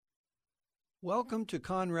Welcome to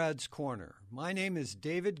Conrad's Corner. My name is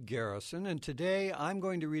David Garrison, and today I'm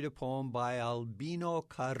going to read a poem by Albino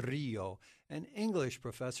Carrillo, an English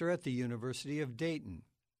professor at the University of Dayton.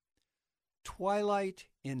 Twilight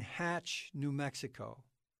in Hatch, New Mexico.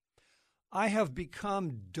 I have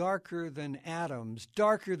become darker than atoms,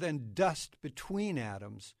 darker than dust between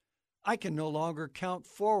atoms. I can no longer count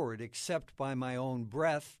forward except by my own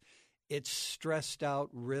breath, its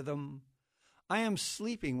stressed-out rhythm. I am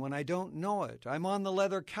sleeping when I don't know it. I'm on the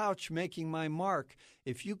leather couch making my mark.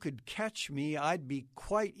 If you could catch me, I'd be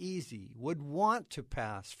quite easy, would want to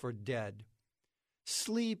pass for dead.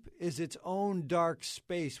 Sleep is its own dark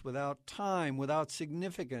space without time, without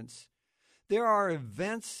significance. There are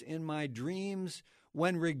events in my dreams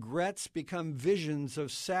when regrets become visions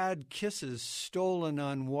of sad kisses stolen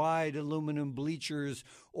on wide aluminum bleachers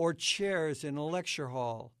or chairs in a lecture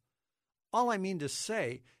hall. All I mean to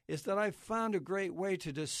say is that I've found a great way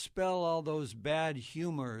to dispel all those bad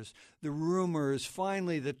humors, the rumors,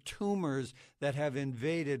 finally the tumors that have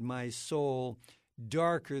invaded my soul.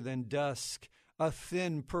 Darker than dusk, a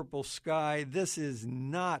thin purple sky. This is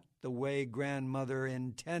not the way grandmother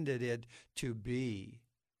intended it to be.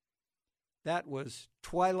 That was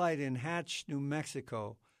Twilight in Hatch, New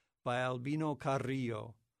Mexico by Albino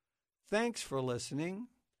Carrillo. Thanks for listening.